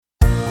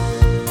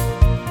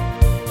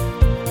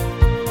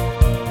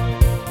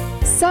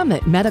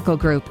Summit Medical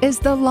Group is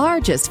the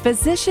largest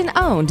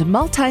physician-owned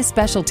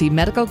multi-specialty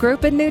medical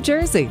group in New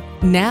Jersey.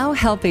 Now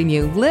helping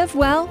you live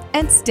well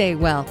and stay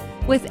well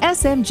with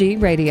SMG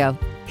Radio.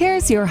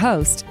 Here's your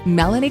host,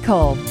 Melanie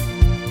Cole.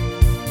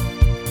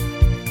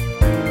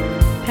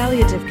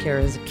 Palliative care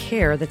is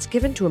care that's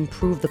given to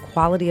improve the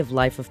quality of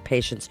life of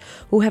patients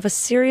who have a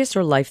serious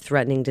or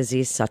life-threatening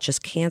disease such as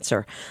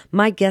cancer.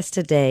 My guest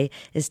today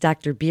is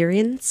Dr.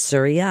 Biryan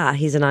Surya.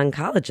 He's an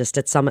oncologist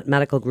at Summit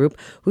Medical Group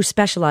who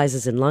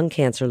specializes in lung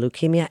cancer,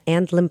 leukemia,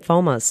 and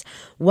lymphomas.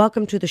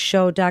 Welcome to the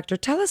show, Doctor.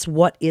 Tell us,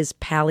 what is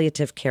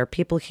palliative care?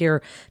 People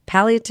hear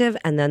palliative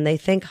and then they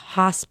think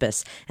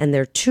hospice, and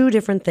they're two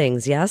different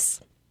things,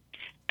 yes?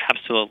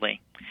 Absolutely.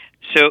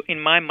 So in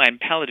my mind,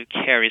 palliative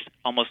care is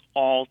almost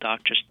all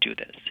doctors do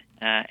this.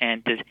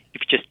 If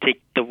you just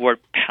take the word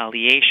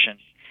palliation,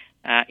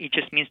 it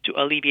just means to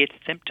alleviate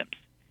symptoms.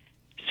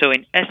 So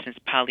in essence,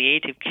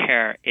 palliative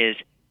care is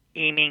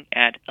aiming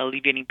at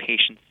alleviating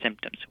patients'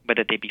 symptoms,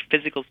 whether they be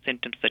physical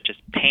symptoms such as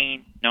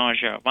pain,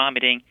 nausea, or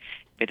vomiting,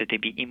 whether they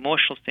be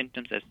emotional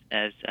symptoms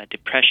as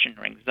depression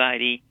or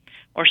anxiety,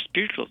 or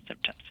spiritual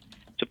symptoms.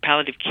 So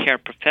palliative care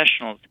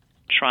professionals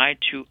try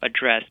to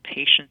address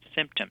patients'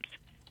 symptoms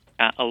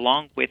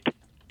along with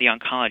the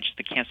oncologist,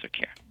 the cancer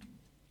care.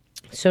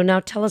 So now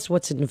tell us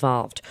what's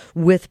involved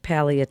with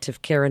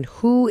palliative care and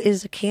who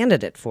is a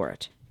candidate for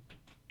it.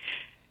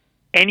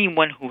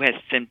 Anyone who has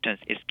symptoms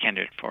is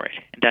candidate for it,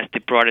 and that's the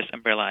broadest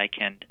umbrella I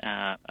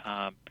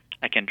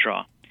can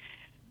draw.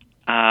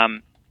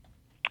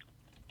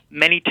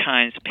 Many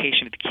times,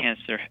 patients with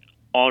cancer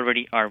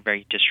already are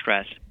very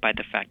distressed by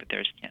the fact that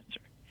there is cancer.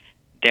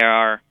 There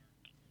are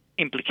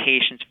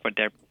implications for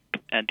their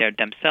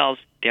themselves,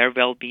 their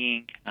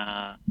well-being,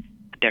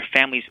 their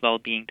family's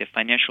well-being, their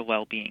financial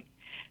well-being.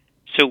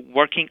 So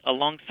working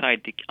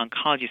alongside the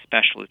oncology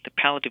specialist, the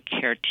palliative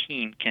care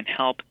team can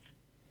help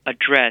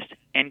address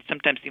and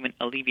sometimes even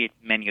alleviate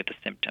many of the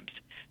symptoms.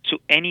 So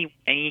any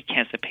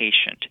cancer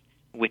patient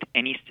with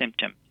any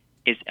symptom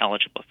is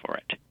eligible for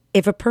it.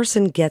 If a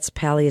person gets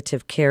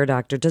palliative care,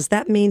 doctor, does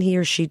that mean he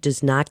or she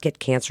does not get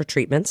cancer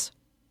treatments?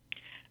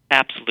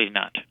 Absolutely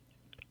not.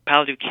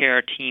 Palliative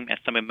care team at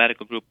Summit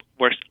Medical Group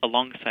works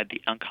alongside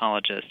the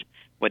oncologist,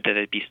 whether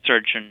it be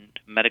surgeon,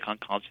 medical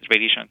oncologist,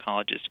 radiation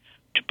oncologist,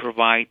 to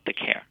provide the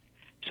care.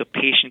 So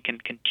patient can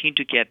continue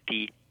to get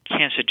the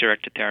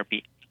cancer-directed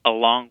therapy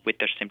along with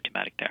their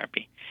symptomatic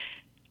therapy.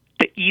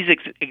 The easy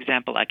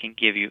example I can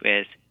give you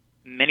is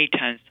many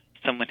times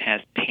someone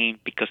has pain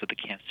because of the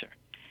cancer,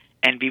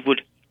 and we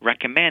would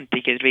recommend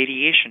they get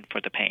radiation for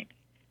the pain.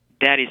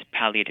 That is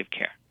palliative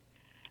care.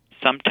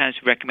 Sometimes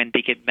we recommend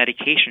they get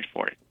medication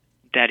for it.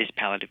 That is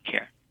palliative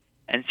care.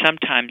 And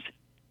sometimes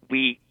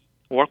we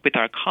work with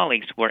our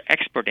colleagues who are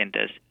expert in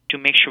this to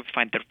make sure we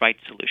find the right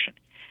solution.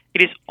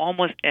 It is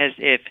almost as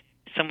if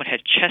someone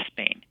had chest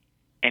pain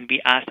and we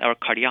ask our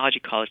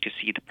cardiology colleague to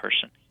see the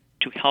person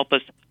to help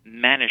us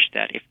manage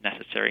that if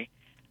necessary.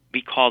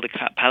 We call the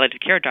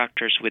palliative care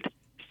doctors with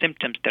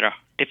symptoms that are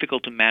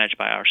difficult to manage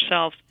by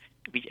ourselves,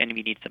 and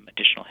we need some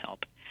additional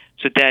help.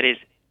 So that is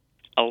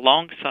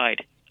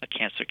alongside a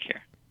cancer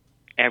care.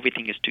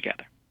 Everything is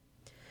together.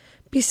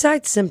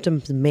 Besides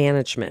symptoms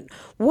management,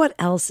 what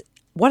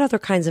other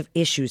kinds of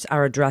issues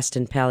are addressed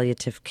in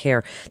palliative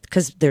care?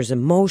 Because there's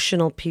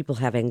emotional, people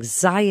have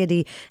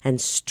anxiety and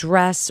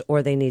stress,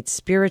 or they need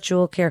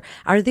spiritual care.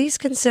 Are these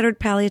considered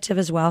palliative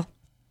as well?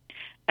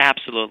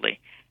 Absolutely.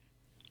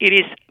 It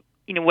is,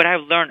 what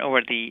I've learned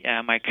over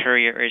my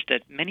career is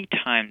that many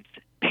times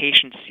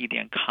patients see the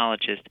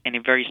oncologist in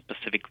a very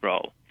specific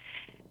role,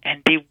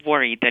 and they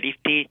worry that if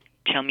they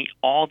tell me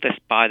all that's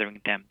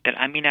bothering them, that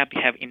I may not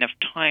have enough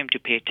time to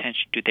pay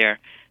attention to their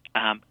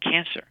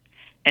cancer.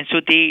 And so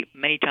they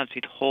many times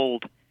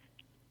withhold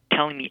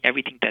telling me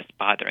everything that's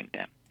bothering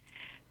them.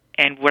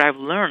 And what I've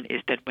learned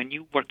is that when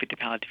you work with the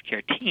palliative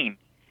care team,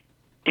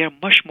 they're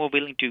much more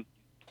willing to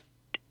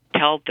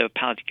tell the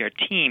palliative care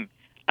team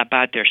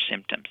about their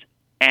symptoms.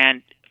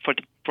 And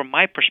from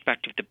my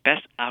perspective, the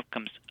best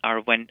outcomes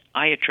are when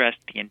I address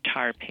the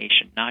entire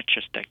patient, not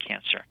just their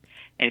cancer.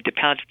 And if the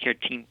palliative care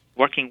team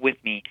working with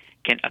me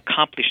can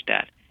accomplish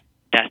that,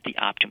 that's the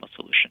optimal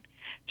solution.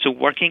 So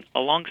working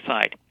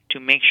alongside to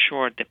make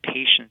sure the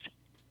patient's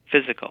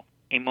physical,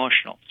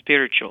 emotional,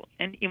 spiritual,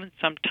 and even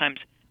sometimes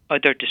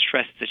other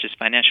distresses, such as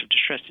financial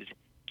distresses,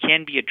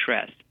 can be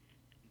addressed,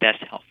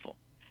 that's helpful.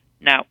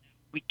 Now,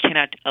 we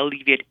cannot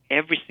alleviate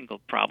every single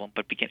problem,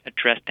 but we can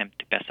address them to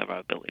the best of our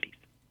abilities.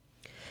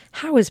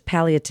 How is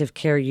palliative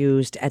care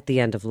used at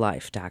the end of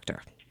life,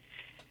 doctor?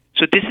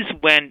 So this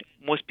is when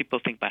most people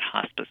think about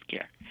hospice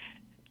care.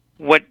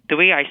 The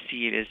way I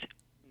see it is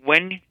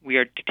when we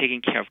are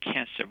taking care of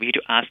cancer, we need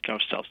to ask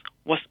ourselves,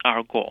 what's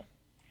our goal?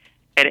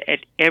 At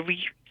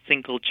every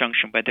single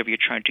junction, whether we are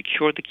trying to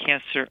cure the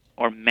cancer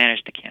or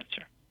manage the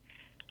cancer,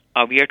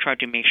 we are trying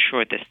to make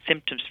sure the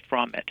symptoms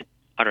from it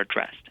are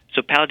addressed.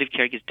 So palliative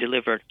care is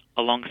delivered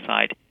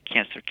alongside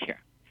cancer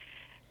care.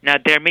 Now,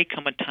 there may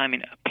come a time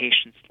in a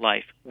patient's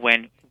life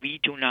when we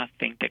do not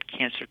think that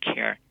cancer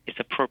care is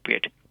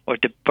appropriate or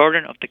the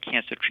burden of the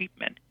cancer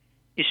treatment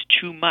is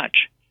too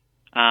much,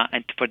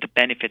 and for the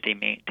benefit they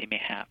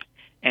may have.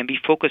 And we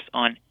focus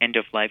on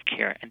end-of-life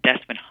care, and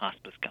that's when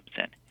hospice comes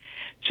in.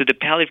 So the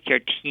palliative care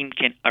team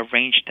can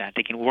arrange that.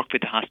 They can work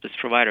with the hospice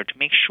provider to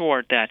make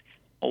sure that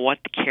what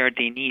care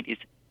they need is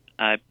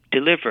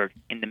delivered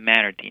in the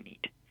manner they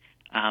need.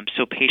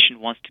 So patient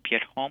wants to be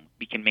at home,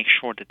 we can make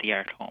sure that they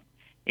are at home.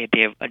 If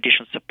they have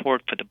additional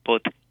support for the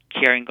both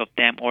caring of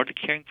them or the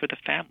caring for the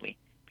family,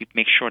 we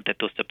make sure that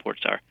those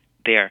supports are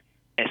there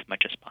as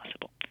much as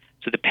possible.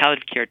 So the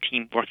palliative care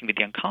team working with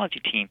the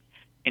oncology team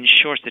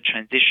ensures the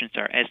transitions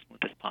are as smooth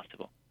as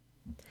possible.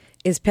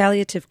 Is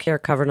palliative care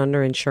covered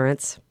under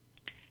insurance?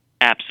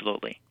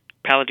 Absolutely.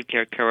 Palliative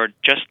care covered,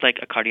 just like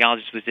a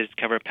cardiologist visit is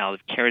covered,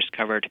 palliative care is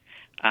covered.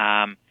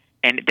 And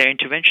their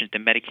interventions, the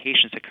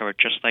medications are covered,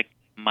 just like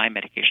my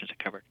medications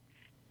are covered.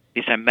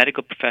 These are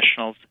medical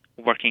professionals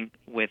working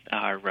with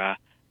our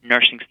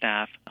nursing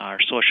staff, our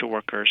social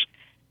workers,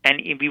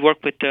 and we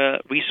work with the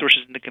resources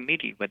in the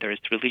community, whether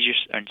it's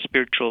religious and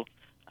spiritual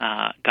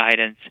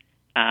guidance.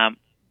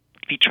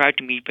 We try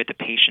to meet where the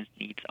patient's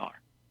needs are.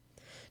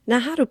 Now,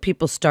 how do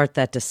people start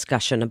that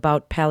discussion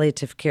about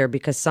palliative care?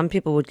 Because some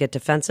people would get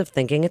defensive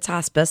thinking it's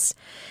hospice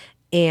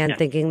and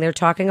thinking they're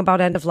talking about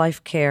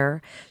end-of-life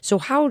care. So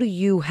how do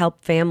you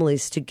help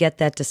families to get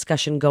that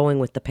discussion going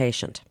with the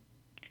patient?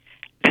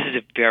 This is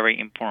a very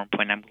important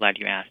point. I'm glad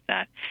you asked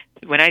that.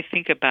 When I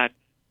think about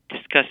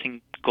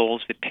discussing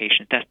goals with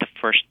patients, that's the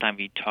first time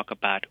we talk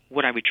about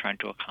what are we trying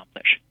to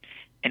accomplish.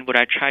 And what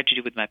I try to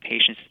do with my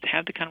patients is to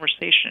have the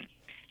conversation.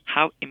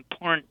 How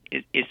important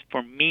it is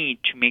for me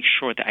to make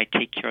sure that I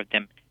take care of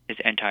them as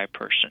an entire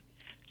person.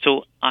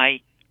 So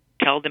I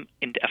tell them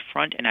in the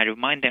front, and I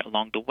remind them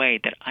along the way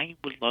that I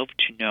would love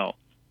to know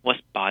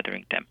what's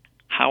bothering them.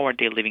 How are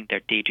they living their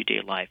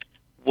day-to-day life?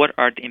 What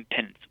are the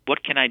impediments?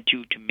 What can I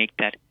do to make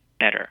that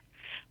better?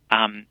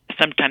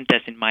 Sometimes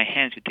that's in my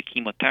hands with the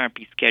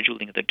chemotherapy,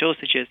 scheduling the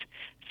dosages.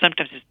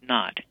 Sometimes it's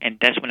not, and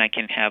that's when I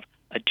can have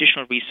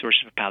additional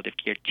resources for palliative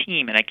care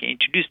team, and I can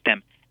introduce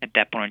them at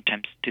that point in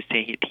time to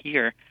say,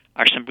 here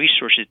are some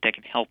resources that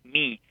can help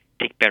me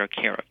take better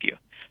care of you.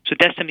 So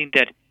that's something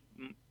that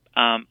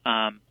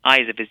I,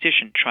 as a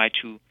physician, try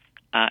to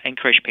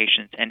encourage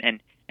patients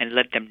and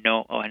let them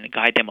know and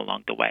guide them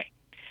along the way.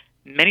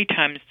 Many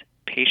times,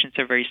 patients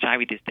are very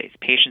savvy these days.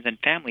 Patients and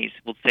families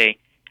will say,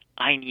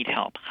 I need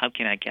help. How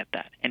can I get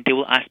that? And they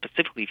will ask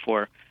specifically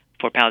for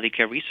palliative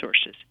care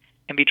resources,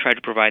 and we try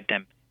to provide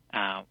them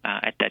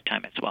at that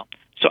time as well.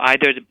 So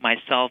either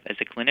myself as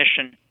a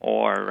clinician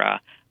or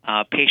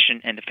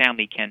patient and the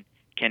family can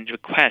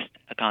request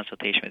a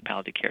consultation with the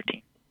palliative care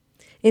team.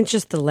 In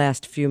just the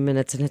last few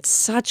minutes, and it's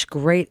such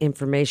great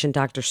information,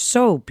 Doctor,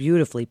 so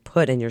beautifully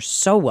put, and you're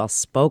so well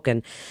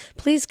spoken.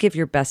 Please give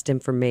your best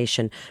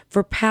information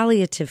for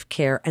palliative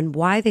care and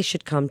why they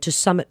should come to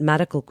Summit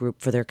Medical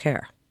Group for their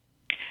care.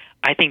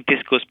 I think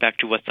this goes back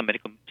to what Summit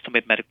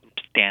Medical Group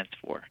stands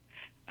for.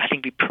 I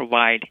think we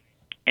provide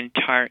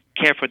entire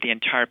care for the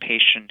entire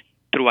patient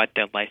throughout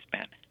their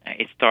lifespan.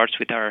 It starts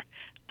with our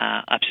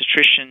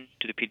obstetrician,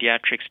 to the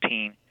pediatrics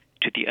team,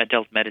 to the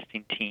adult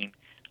medicine team,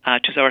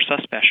 to our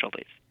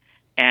subspecialties.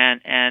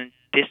 And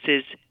this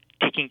is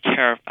taking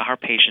care of our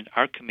patients,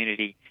 our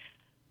community,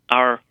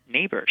 our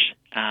neighbors,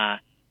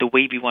 the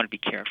way we want to be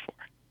cared for.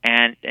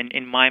 And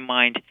in my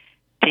mind,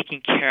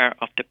 taking care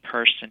of the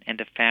person and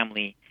the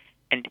family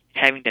and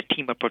having that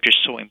team approach is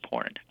so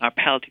important. Our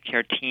palliative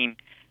care team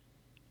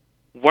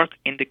work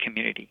in the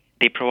community.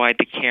 They provide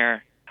the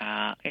care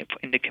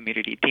in the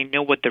community. They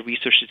know what the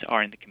resources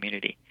are in the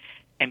community.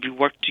 And we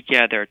work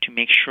together to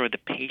make sure the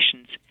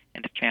patients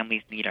and the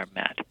family's needs are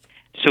met.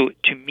 So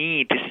to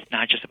me, this is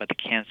not just about the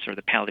cancer or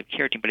the palliative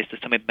care team, but it's the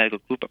Summit Medical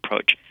Group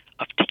approach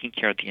of taking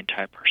care of the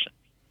entire person.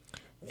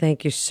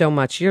 Thank you so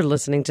much. You're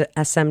listening to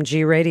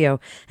SMG Radio.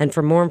 And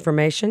for more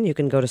information, you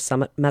can go to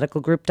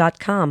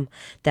summitmedicalgroup.com.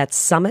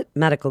 That's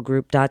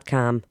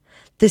summitmedicalgroup.com.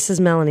 This is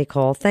Melanie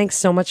Cole. Thanks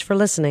so much for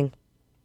listening.